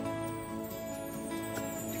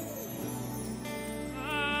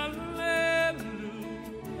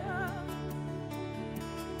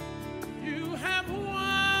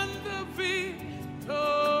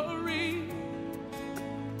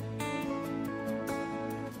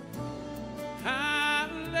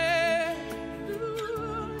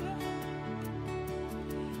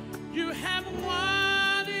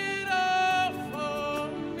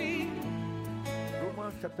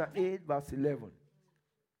chapter 8, verse 11.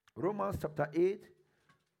 Romans chapter 8,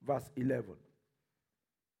 verse 11.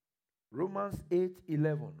 Romans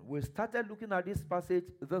 8:11. We started looking at this passage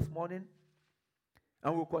this morning,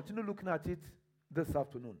 and we'll continue looking at it this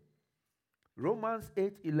afternoon. Romans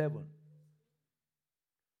 8:11.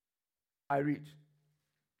 I read.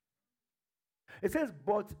 It says,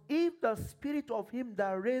 but if the spirit of him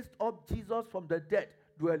that raised up Jesus from the dead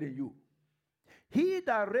dwell in you, he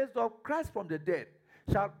that raised up Christ from the dead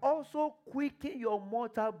shall also quicken your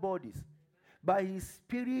mortal bodies by his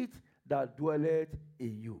spirit that dwelleth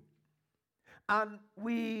in you. And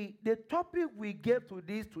the topic we gave to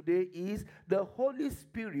this today is the Holy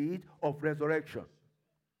Spirit of resurrection.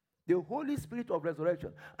 The Holy Spirit of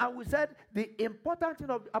resurrection. And we said the important thing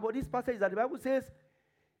about this passage is that the Bible says,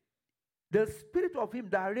 the spirit of him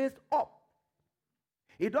that raised up.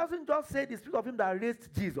 It doesn't just say the spirit of him that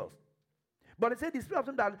raised Jesus, but it says the spirit of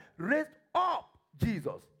him that raised up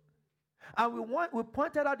Jesus. And we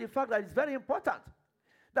pointed out the fact that it's very important.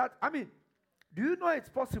 That, do you know it's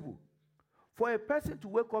possible for a person to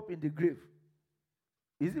wake up in the grave?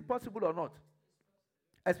 Is it possible or not?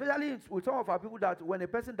 Especially with some of our people that when a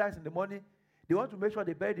person dies in the morning, they want to make sure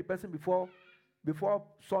they bury the person before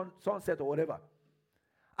sunset or whatever.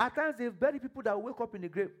 At times they bury people that wake up in the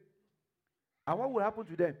grave. And what will happen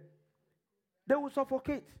to them? They will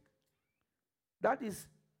suffocate. That is,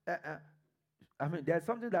 there's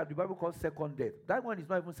something that the Bible calls second death. That one is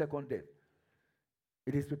not even second death.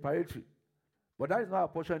 It is preparatory. But that is not a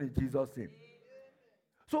portion in Jesus' name.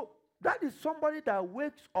 So that is somebody that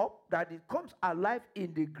wakes up, that it comes alive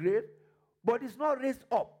in the grave, but is not raised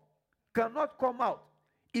up, cannot come out,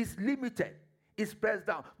 is limited, is pressed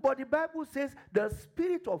down. But the Bible says the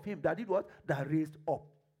spirit of him that did what? That raised up.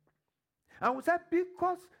 And we said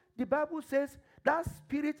because the Bible says that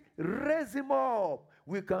spirit raised him up,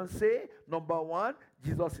 we can say, number one,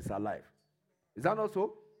 Jesus is alive. Is that not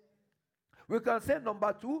so? We can say,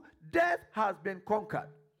 number two, death has been conquered.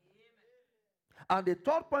 And the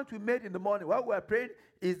third point we made in the morning while we were praying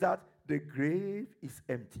is that the grave is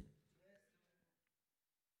empty.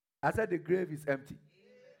 I said the grave is empty.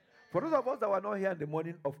 For those of us that were not here in the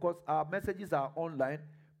morning, of course, our messages are online.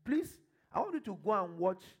 Please, I want you to go and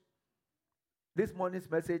watch this morning's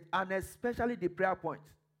message, and especially the prayer points.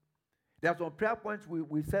 There are some prayer points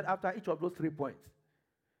we said after each of those 3 points.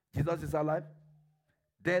 Jesus is alive,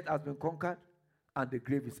 death has been conquered, and the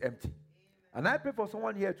grave is empty. Amen. And I pray for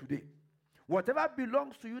someone here today. Whatever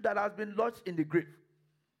belongs to you that has been lodged in the grave,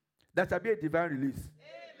 there shall be a divine release. Amen.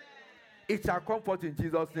 It shall come forth in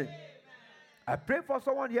Jesus' name. Amen. I pray for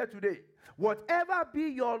someone here today. Whatever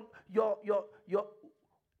be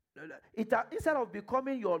instead of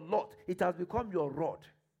becoming your lot, it has become your rod.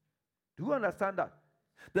 Do you understand that?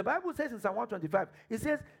 The Bible says in Psalm 125, it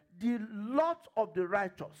says, the lot of the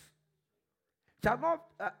righteous shall not,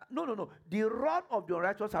 the rod of the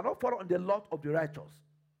righteous shall not fall on the lot of the righteous.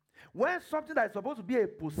 When something that is supposed to be a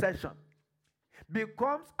possession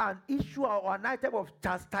becomes an issue or an item of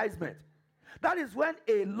chastisement, that is when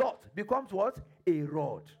a lot becomes what? A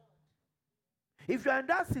rod. If you are in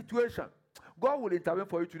that situation, God will intervene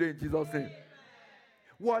for you today in Jesus' name.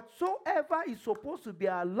 Whatsoever is supposed to be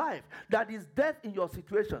alive, that is death in your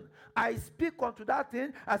situation, I speak unto that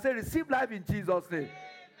thing. I say, receive life in Jesus' name. Amen.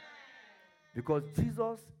 Because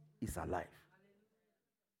Jesus is alive.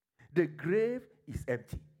 The grave is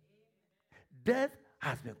empty. Death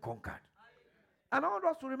has been conquered. And I want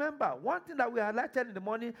us to remember, one thing that we highlighted in the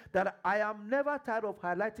morning that I am never tired of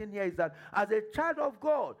highlighting here is that as a child of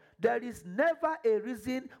God, there is never a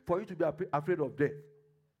reason for you to be afraid of death.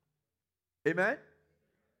 Amen?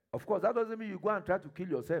 Of course, that doesn't mean you go and try to kill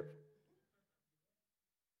yourself.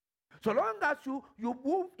 So long as you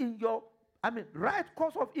move in your, right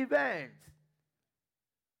course of events.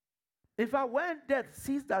 In fact, when death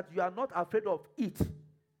sees that you are not afraid of it,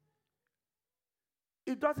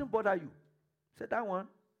 it doesn't bother you. Say that one,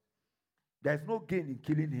 there's no gain in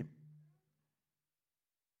killing him.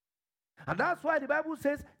 And that's why the Bible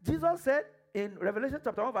says, Jesus said in Revelation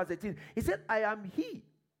chapter 1 verse 18, he said, I am he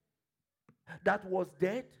that was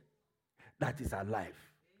dead, that is alive.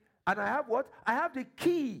 And I have what? I have the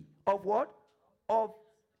key of what? Of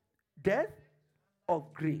death,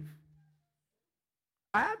 of grave.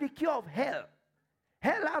 I have the key of hell.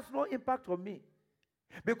 Hell has no impact on me.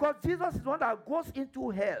 Because Jesus is the one that goes into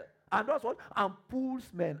hell and does what? And pulls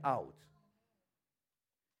men out.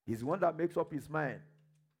 He's the one that makes up his mind.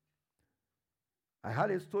 I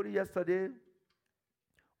had a story yesterday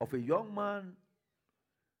of a young man.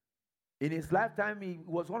 In his lifetime, he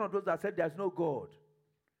was one of those that said there's no God.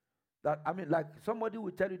 That, like somebody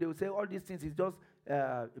will tell you, they will say all these things is just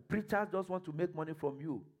preachers just want to make money from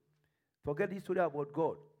you. Forget this story about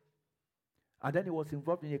God. And then he was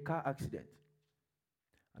involved in a car accident.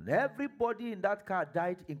 And everybody in that car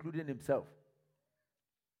died, including himself.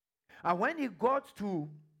 And when he got to,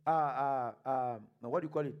 what do you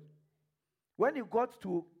call it? When he got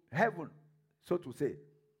to heaven, so to say,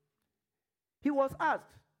 he was asked,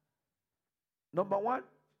 number one,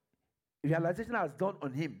 realization has dawned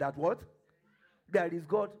on him that what? There is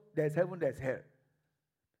God, there is heaven, there is hell.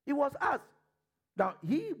 He was asked. Now,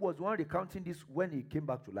 he was one recounting this when he came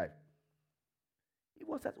back to life. He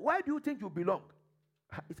was asked, why do you think you belong?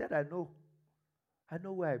 He said, I know. I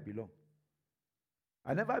know where I belong.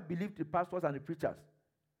 I never believed the pastors and the preachers.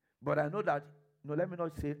 But I know that, let me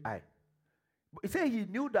not say I. But he said he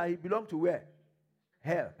knew that he belonged to where?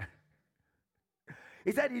 Hell.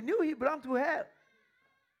 He said he knew he belonged to hell.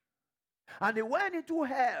 And he went into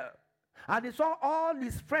hell. And he saw all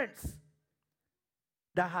his friends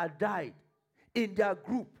that had died in their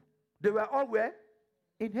group. They were all where?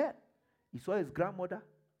 In hell. He saw his grandmother.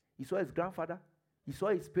 He saw his grandfather. He saw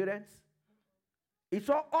his parents. He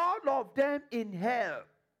saw all of them in hell.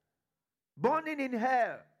 Burning in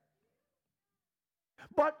hell.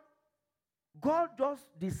 But God just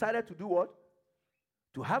decided to do what?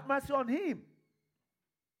 To have mercy on him.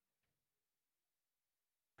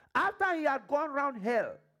 After he had gone around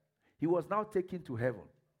hell, he was now taken to heaven.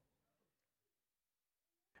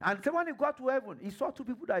 And so when he got to heaven, he saw two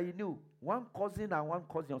people that he knew. One cousin and one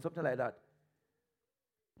cousin or something like that.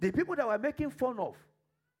 The people that were making fun of,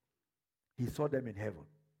 he saw them in heaven.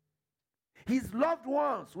 His loved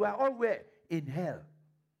ones were all where? In hell.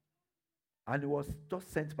 And he was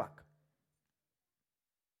just sent back.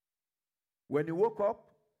 When he woke up,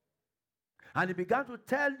 and he began to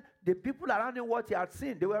tell the people around him what he had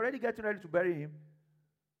seen, they were already getting ready to bury him.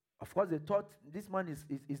 Of course, they thought this man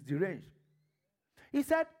is deranged. He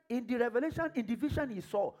said, in the revelation, in the vision he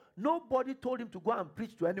saw, nobody told him to go and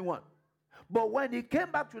preach to anyone. But when he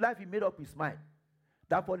came back to life, he made up his mind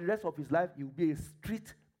that for the rest of his life, he would be a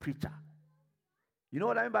street preacher. You know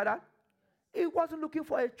what I mean by that? He wasn't looking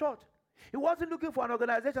for a church. He wasn't looking for an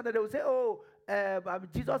organization that they would say,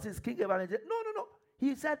 Jesus is King Evangelist. No.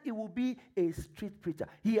 He said he would be a street preacher.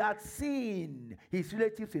 He had seen his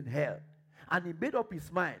relatives in hell. And he made up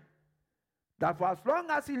his mind that for as long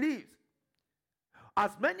as he lives,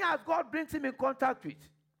 as many as God brings him in contact with,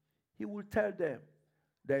 he will tell them,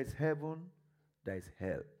 there is heaven, there is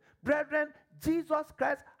hell. Brethren, Jesus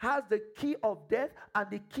Christ has the key of death and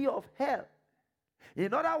the key of hell.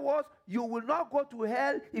 In other words, you will not go to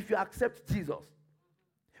hell if you accept Jesus.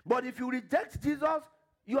 But if you reject Jesus,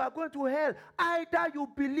 you are going to hell. Either you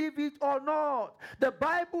believe it or not. The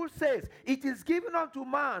Bible says it is given unto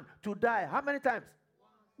man to die. How many times?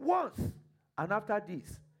 Once. And after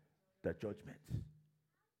this, the judgment.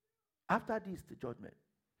 After this, the judgment.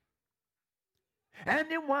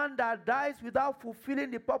 Anyone that dies without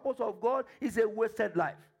fulfilling the purpose of God is a wasted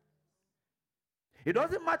life. It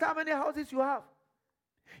doesn't matter how many houses you have.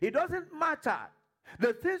 It doesn't matter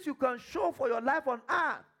the things you can show for your life on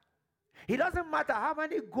earth. It doesn't matter how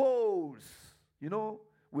many goals.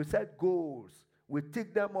 We set goals. We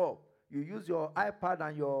tick them up. You use your iPad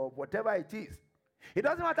and your whatever it is. It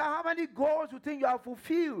doesn't matter how many goals you think you have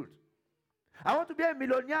fulfilled. I want to be a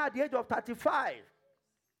millionaire at the age of 35.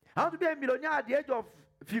 I want to be a millionaire at the age of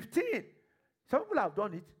 15. Some people have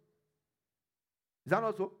done it. Is that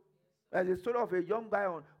not so? There's a story of a young guy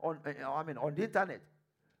on the internet.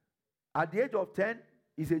 At the age of 10,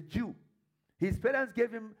 he's a Jew. His parents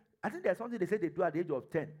gave him, I think there's something they say they do at the age of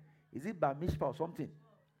 10. Is it bar mitzvah or something?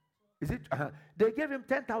 They gave him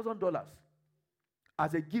 $10,000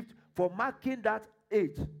 as a gift for marking that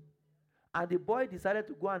age. And the boy decided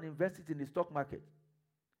to go and invest it in the stock market.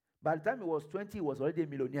 By the time he was 20, he was already a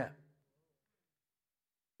millionaire.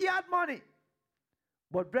 He had money.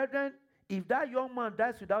 But brethren, if that young man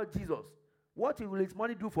dies without Jesus, what will his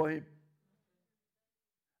money do for him?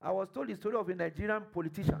 I was told the story of a Nigerian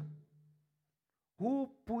politician who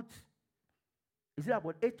put,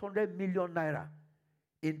 about 800 million naira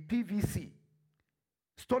in PVC.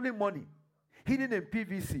 Stolen money, hidden in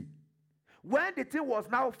PVC. When the thing was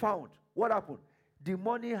now found, what happened? The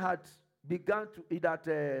money had begun to,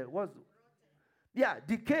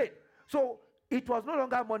 decayed. So it was no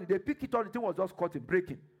longer money. They picked it up, the thing was just cutting,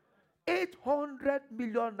 breaking. 800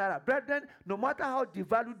 million naira. Brethren, no matter how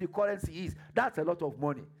devalued the currency is, that's a lot of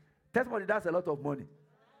money. Tell somebody that's a lot of money.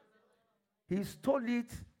 He stole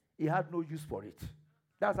it, he had no use for it.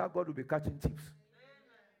 That's how God will be catching thieves.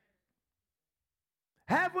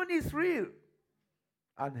 Heaven is real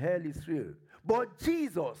and hell is real. But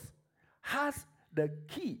Jesus has the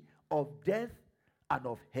key of death and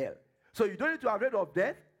of hell. So you don't need to be afraid of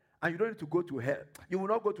death, and you don't need to go to hell. You will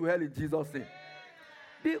not go to hell in Jesus' name.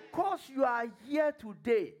 Because you are here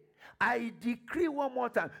today, I decree one more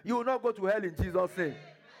time, you will not go to hell in Jesus' name.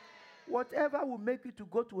 Whatever will make you to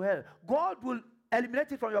go to hell, God will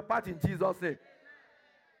eliminate it from your path in Jesus' name.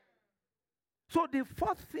 So the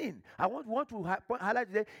first thing I want to highlight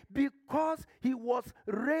today, because he was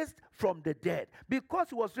raised from the dead. Because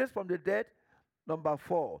he was raised from the dead, number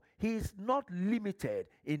 4, he is not limited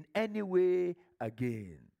in any way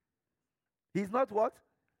again. He's not what?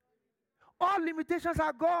 All limitations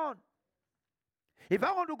are gone. If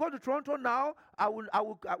I want to go to Toronto now, I will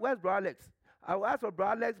where's Brother Alex? I will ask for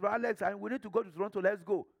Brother Alex, and we need to go to Toronto, let's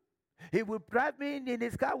go. He will drive me in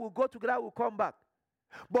his car, we'll go together, we'll come back.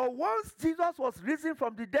 But once Jesus was risen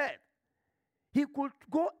from the dead, he could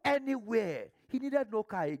go anywhere. He needed no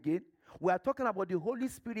car again. We are talking about the Holy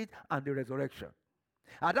Spirit and the resurrection.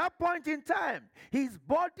 At that point in time, his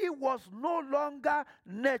body was no longer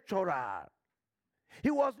natural.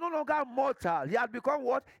 He was no longer mortal. He had become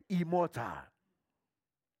what? Immortal.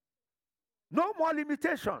 No more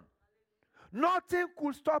limitation. Nothing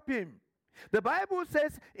could stop him. The Bible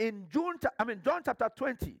says in John chapter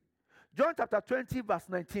 20, verse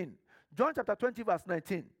 19. John chapter 20, verse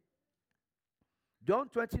 19. John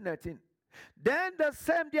 20, 19. Then the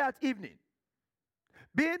same day at evening,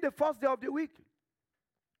 being the first day of the week,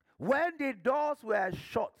 when the doors were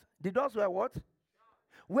shut. The doors were what?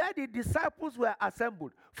 Where the disciples were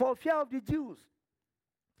assembled for fear of the Jews,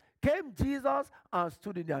 came Jesus and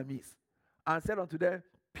stood in their midst and said unto them,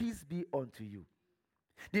 peace be unto you.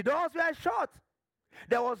 The doors were shut.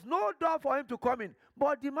 There was no door for him to come in.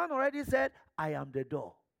 But the man already said, I am the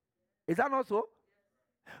door. Is that not so?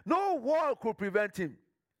 No wall could prevent him.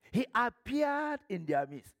 He appeared in their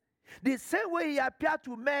midst. The same way he appeared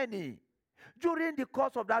to many during the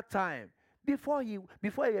course of that time, before he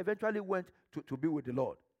eventually went to be with the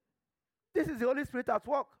Lord. This is the Holy Spirit at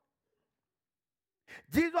work.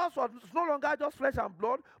 Jesus was no longer just flesh and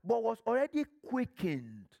blood, but was already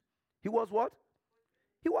quickened. He was what?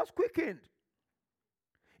 He was quickened.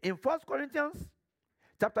 In 1 Corinthians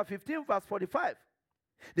chapter 15, verse 45,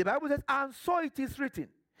 the Bible says, and so it is written,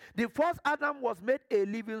 the first Adam was made a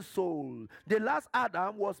living soul. The last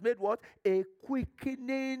Adam was made what? A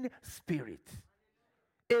quickening spirit.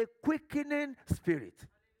 A quickening spirit.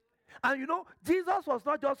 And you know, Jesus was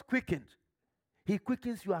not just quickened. He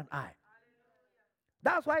quickens you and I.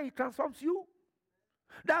 That's why he transforms you.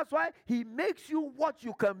 That's why he makes you what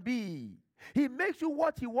you can be. He makes you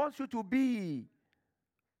what he wants you to be.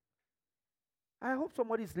 I hope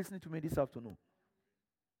somebody is listening to me this afternoon.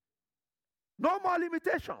 No more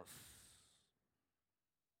limitations.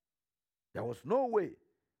 There was no way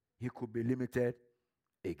he could be limited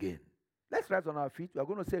again. Let's rise on our feet. We are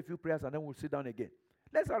going to say a few prayers and then we'll sit down again.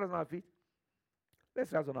 Let's rise on our feet.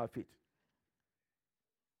 Let's rise on our feet.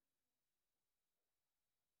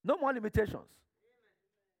 No more limitations.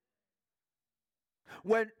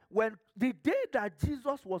 When the day that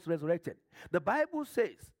Jesus was resurrected, the Bible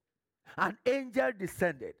says an angel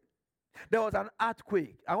descended. There was an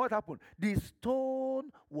earthquake. And what happened? The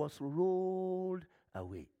stone was rolled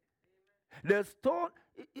away. The stone,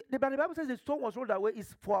 the Bible says the stone was rolled away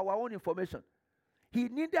is for our own information. He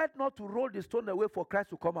needed not to roll the stone away for Christ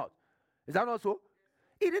to come out. Is that not so?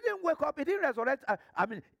 He didn't wake up. He didn't resurrect.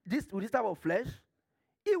 With this type of flesh,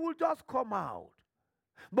 he will just come out.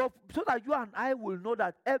 But so that you and I will know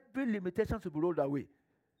that every limitation should be rolled away.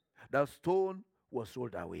 The stone was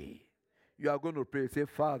rolled away. You are going to pray. Say,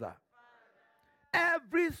 Father,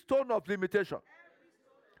 every stone of limitation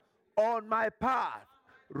on my path,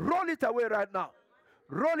 roll it away right now.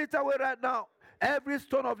 Roll it away right now. Every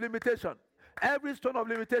stone of limitation. Every stone of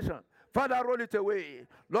limitation. Father, roll it away.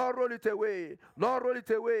 Lord, roll it away. Lord, roll it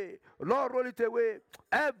away. Lord, roll it away.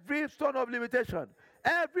 Every stone of limitation.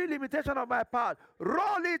 Every limitation of my path,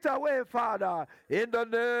 roll it away, Father, in the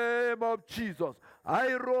name of Jesus.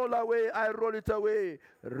 I roll it away.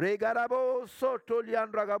 Regarabo,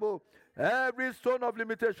 sotolian ragabo. Every stone of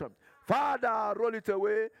limitation, Father, roll it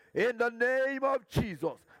away in the name of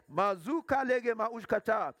Jesus. Mazuka lege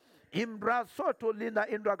maushkata. Imbra soto linda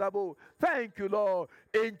indragabo. Thank you, Lord.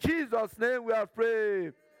 In Jesus' name we have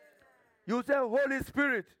prayed. You say, Holy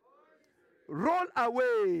Spirit, roll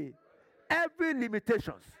away every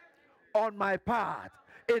limitations on my path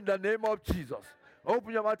in the name of Jesus.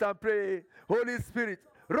 Open your mouth and pray. Holy Spirit,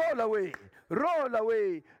 roll away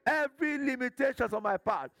every limitations on my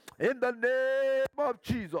path in the name of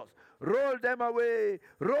Jesus. Roll them away.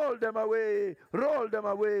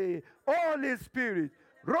 Holy Spirit,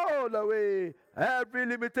 roll away every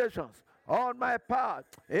limitations on my path.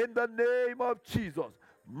 In the name of Jesus.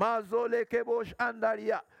 Mazole kebosh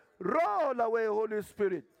andaria. Roll away, Holy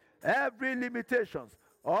Spirit, every limitations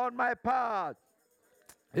on my path.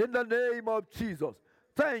 In the name of Jesus.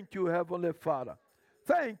 Thank you, Heavenly Father.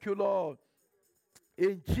 Thank you, Lord.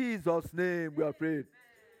 In Jesus' name we are praying.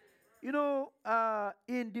 You know,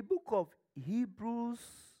 in the book of Hebrews,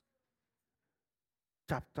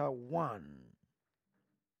 chapter 1.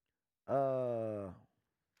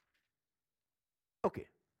 Okay.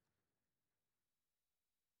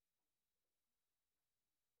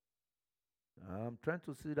 I'm trying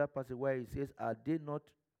to see that passage where it says, are they not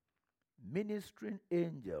ministering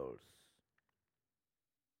angels?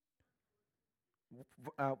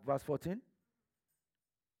 Verse 14.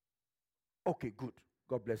 Okay, good.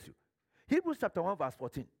 God bless you. Hebrews chapter 1, verse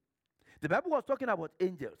 14. The Bible was talking about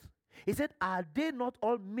angels. He said, are they not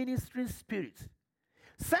all ministering spirits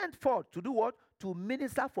sent forth to do what? To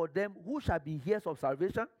minister for them who shall be heirs of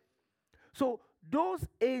salvation? So those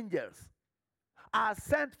angels are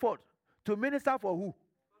sent forth to minister for who?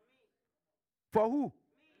 For who? Me.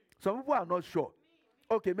 Some people are not sure.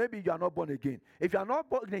 Me. Okay, maybe you are not born again. If you are not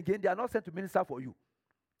born again, they are not sent to minister for you.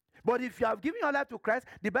 But if you have given your life to Christ,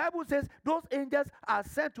 the Bible says those angels are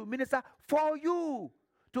sent to minister for you,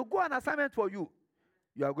 to go on assignment for you.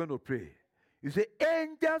 You are going to pray. You say,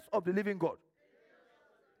 angels of the living God,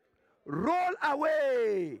 roll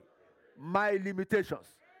away my limitations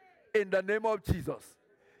in the name of Jesus.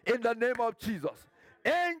 In the name of Jesus.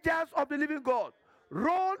 Angels of the living God,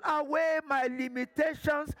 roll away my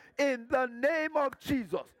limitations in the name of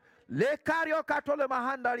Jesus.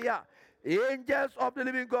 Angels of the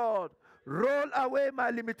living God, roll away my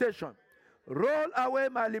limitation. Roll away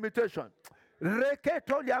my limitation. Roll away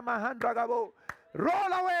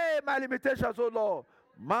my limitations, O Lord.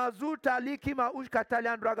 Mazuta likima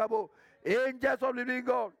ushkatalian dragabo. Angels of the living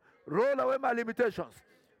God, roll away my limitations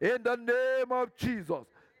in the name of Jesus.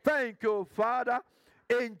 Thank you, Father.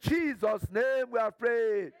 In Jesus' name we are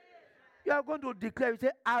praying. You are going to declare, you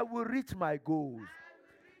say, I will reach my goals.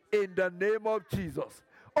 In the name of Jesus.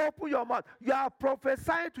 Open your mouth. You are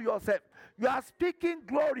prophesying to yourself. You are speaking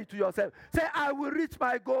glory to yourself. Say, I will reach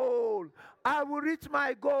my goal. I will reach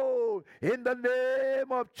my goal. In the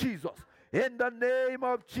name of Jesus. In the name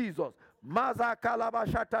of Jesus. Maza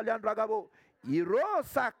kalabashatalian dragabo.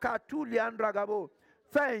 Irosa katulian dragabo.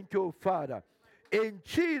 Thank you, Father. In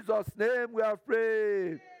Jesus' name we are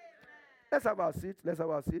praying. Let's have our seat. Let's have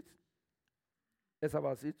our seat. Let's have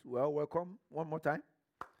our seat. Well, welcome one more time.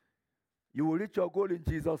 You will reach your goal in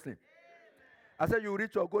Jesus' name. I said you will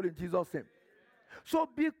reach your goal in Jesus' name. So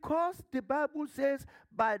because the Bible says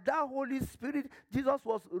by that Holy Spirit, Jesus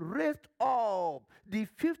was raised up. The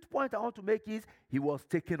fifth point I want to make is he was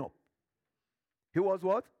taken up. He was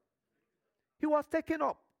what? He was taken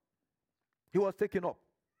up. He was taken up.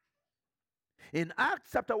 In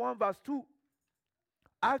Acts chapter 1 verse 2,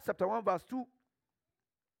 Acts chapter 1 verse 2,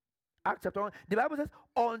 Acts chapter 1, the Bible says,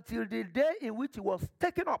 until the day in which he was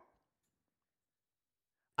taken up,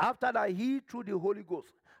 after that he, through the Holy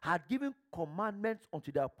Ghost, had given commandments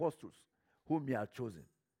unto the apostles whom he had chosen.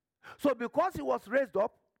 So because he was raised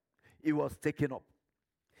up, he was taken up.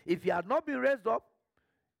 If he had not been raised up,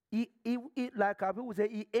 he like our people say,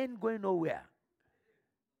 he ain't going nowhere.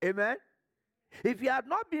 Amen? If he had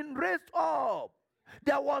not been raised up,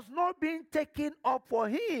 there was no being taken up for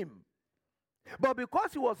him. But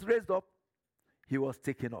because he was raised up, he was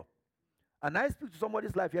taken up. And I speak to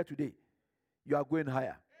somebody's life here today. You are going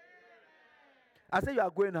higher. I say you are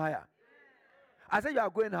going higher. I say you are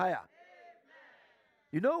going higher.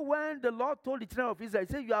 You know, when the Lord told the children of Israel,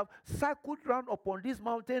 he said, you have circled round upon this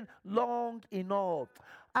mountain long enough.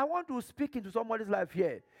 I want to speak into somebody's life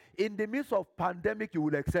here. In the midst of pandemic, you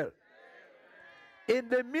will excel. In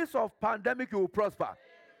the midst of pandemic, you will prosper.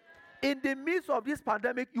 In the midst of this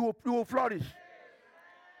pandemic, you will flourish.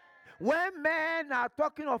 When men are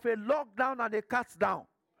talking of a lockdown and a cast down,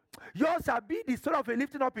 yours shall be the story of a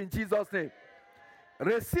lifting up in Jesus' name.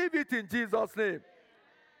 Receive it in Jesus' name.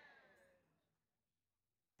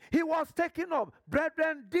 He was taken up.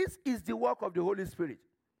 Brethren, this is the work of the Holy Spirit.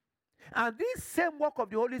 And this same work of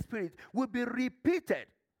the Holy Spirit will be repeated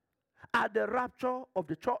at the rapture of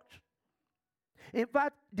the church. In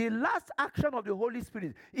fact, the last action of the Holy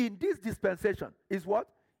Spirit in this dispensation is what?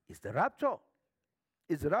 It's the rapture.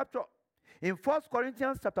 It's the rapture. In 1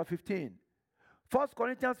 Corinthians chapter 15, 1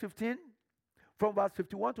 Corinthians 15, from verse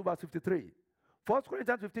 51 to verse 53. 1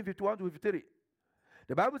 Corinthians 15, 51 to 53.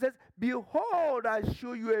 The Bible says, behold, I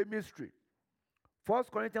show you a mystery. 1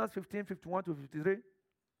 Corinthians 15, 51 to 53.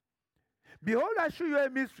 Behold, I show you a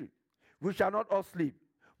mystery. We shall not all sleep,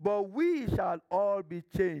 but we shall all be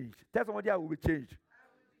changed. Tell somebody I will be changed.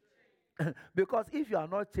 Because if you are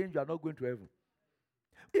not changed, you are not going to heaven.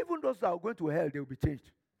 Even those who are going to hell, they will be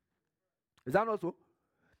changed. Is that not so?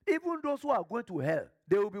 Even those who are going to hell,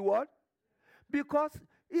 they will be what? Because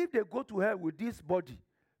if they go to hell with this body,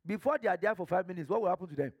 before they are there for 5 minutes, what will happen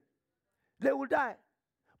to them? They will die.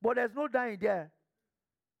 But there's no dying there.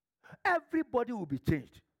 Everybody will be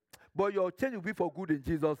changed. But your change will be for good in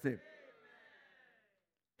Jesus' name.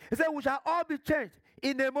 He said, we shall all be changed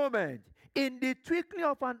in a moment, in the twinkling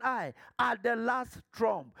of an eye, at the last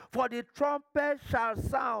trump. For the trumpet shall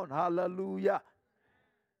sound. Hallelujah.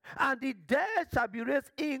 And the dead shall be raised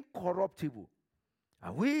incorruptible,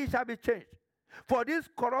 and we shall be changed. For this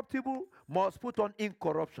corruptible must put on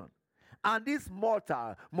incorruption, and this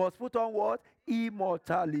mortal must put on what?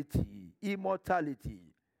 Immortality. Immortality.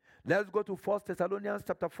 Let's go to 1 Thessalonians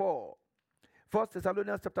chapter 4. 1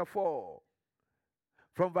 Thessalonians chapter 4.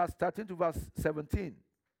 From verse 13 to verse 17.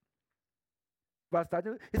 Verse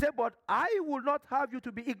 13. He said, but I will not have you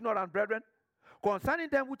to be ignorant, brethren, concerning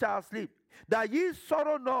them which are asleep, that ye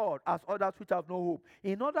sorrow not as others which have no hope.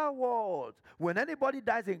 In other words, when anybody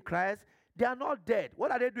dies in Christ, they are not dead.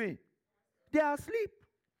 What are they doing? They are asleep.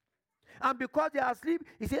 And because they are asleep,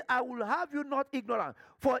 he said, I will have you not ignorant.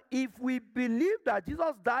 For if we believe that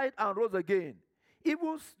Jesus died and rose again,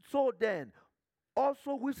 even so then,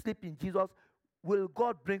 also we sleep in Jesus, will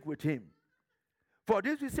God bring with him. For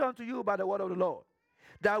this we say unto you by the word of the Lord,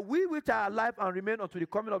 that we which are alive and remain unto the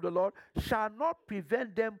coming of the Lord shall not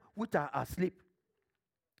prevent them which are asleep.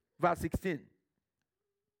 Verse 16.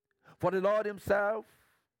 For the Lord himself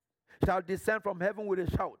shall descend from heaven with a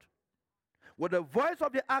shout, with the voice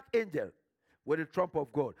of the archangel, with the trump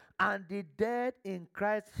of God, and the dead in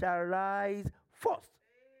Christ shall rise first.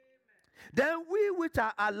 Then we which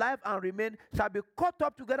are alive and remain shall be caught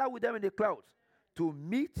up together with them in the clouds to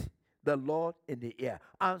meet the Lord in the air.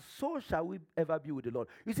 And so shall we ever be with the Lord.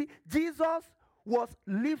 You see, Jesus was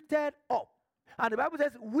lifted up. And the Bible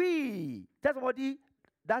says, we. Tell somebody,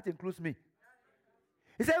 that includes me.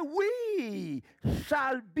 He said, we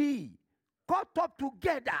shall be caught up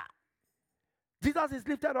together. Jesus is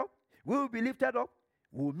lifted up. We will be lifted up.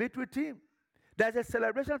 We will meet with him. There's a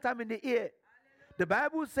celebration time in the air. The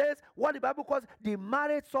Bible says, what the Bible calls the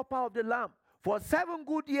marriage supper of the Lamb. For 7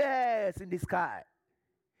 good years in the sky,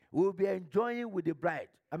 we will be enjoying with the bride.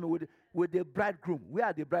 I mean, with the bridegroom. We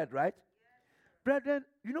are the bride, right? Yes. Brethren,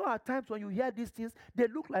 you know at times when you hear these things, they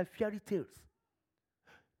look like fairy tales.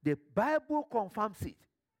 The Bible confirms it.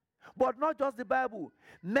 But not just the Bible.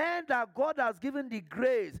 Men that God has given the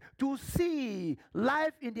grace to see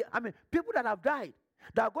life in the, people that have died,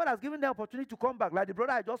 that God has given the opportunity to come back, like the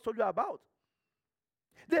brother I just told you about.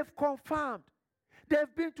 They've confirmed.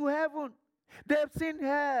 They've been to heaven. They've seen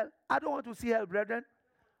hell. I don't want to see hell, brethren.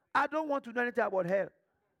 I don't want to know anything about hell.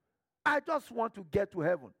 I just want to get to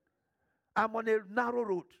heaven. I'm on a narrow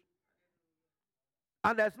road.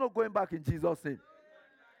 And there's no going back in Jesus' name.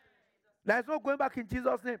 There's no going back in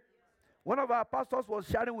Jesus' name. One of our pastors was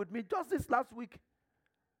sharing with me just this last week.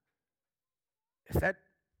 He said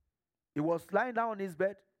he was lying down on his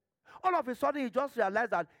bed. All of a sudden, he just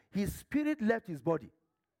realized that his spirit left his body.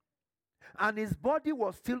 And his body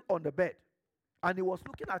was still on the bed. And he was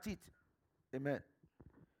looking at it. Amen.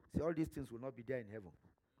 See, all these things will not be there in heaven.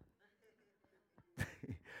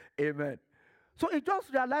 Amen. So he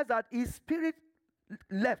just realized that his spirit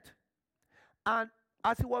left. And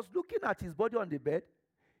as he was looking at his body on the bed,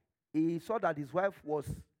 he saw that his wife was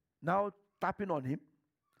now tapping on him.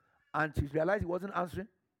 And she realized he wasn't answering.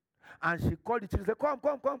 And she called the children and said,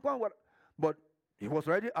 come. But he was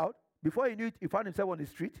already out. Before he knew it, he found himself on the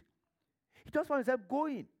street. He just found himself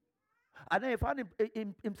going. And then he found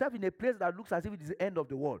himself in a place that looks as if it is the end of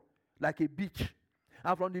the world, like a beach.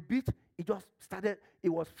 And from the beach, he just started, it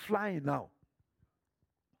was flying now.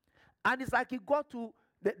 And it's like he got to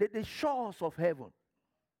the shores of heaven.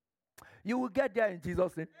 You will get there in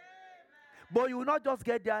Jesus' name. Amen. But you will not just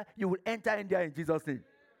get there, you will enter in there in Jesus' name.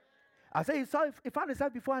 I say he found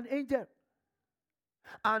himself before an angel.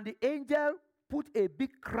 And the angel put a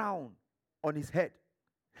big crown on his head.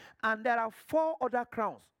 And there are 4 other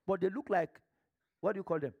crowns, but they look like, what do you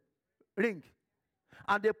call them? Ring.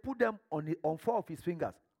 And they put them on 4 of his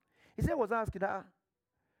fingers. He said, I was asking her,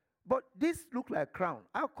 but this look like crown.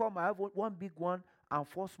 How come I have 1 big one and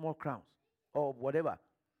 4 small crowns? Or whatever.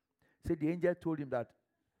 So the angel told him that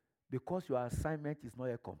because your assignment is not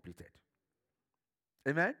yet completed.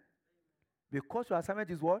 Amen? Because your assignment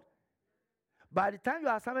is what? By the time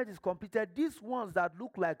your assignment is completed, these ones that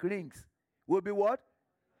look like rings will be what?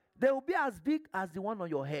 They will be as big as the one on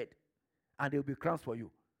your head. And they will be crowns for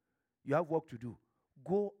you. You have work to do.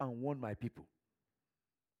 go and warn my people.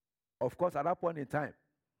 Of course, at that point in time,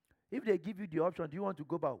 if they give you the option, do you want to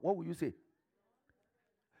go back? What will you say?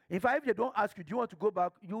 In fact, if they don't ask you, do you want to go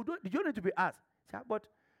back? You don't need to be asked. Say, but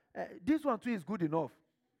this one too is good enough.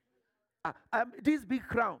 This big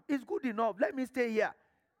crown is good enough. Let me stay here.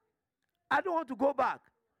 I don't want to go back.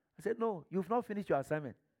 I said, no, you've not finished your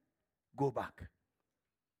assignment. Go back.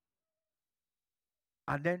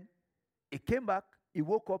 And then he came back, he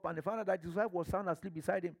woke up, and he found out that his wife was sound asleep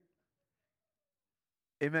beside him.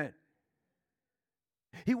 Amen.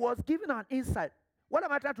 He was given an insight. What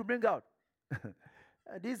am I trying to bring out?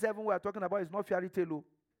 This heaven we are talking about is not fairy tale.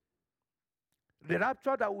 The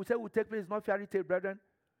rapture that we say will take place is not fairy tale, brethren.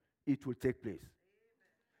 It will take place.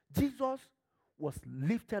 Jesus was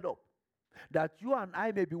lifted up, that you and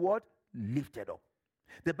I may be what? Lifted up.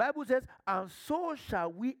 The Bible says, and so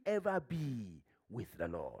shall we ever be with the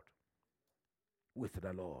Lord. With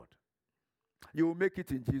the Lord. You will make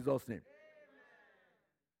it in Jesus' name.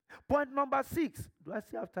 Point number 6. Do I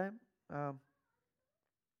still have time?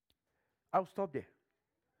 I'll stop there.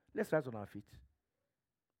 Let's rise on our feet.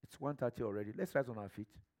 It's 1:30 already. Let's rise on our feet.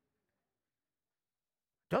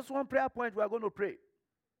 Just one prayer point we are going to pray.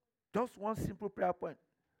 Just one simple prayer point.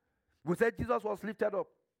 We said Jesus was lifted up.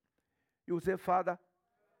 You will say, Father,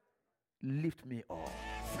 lift me up.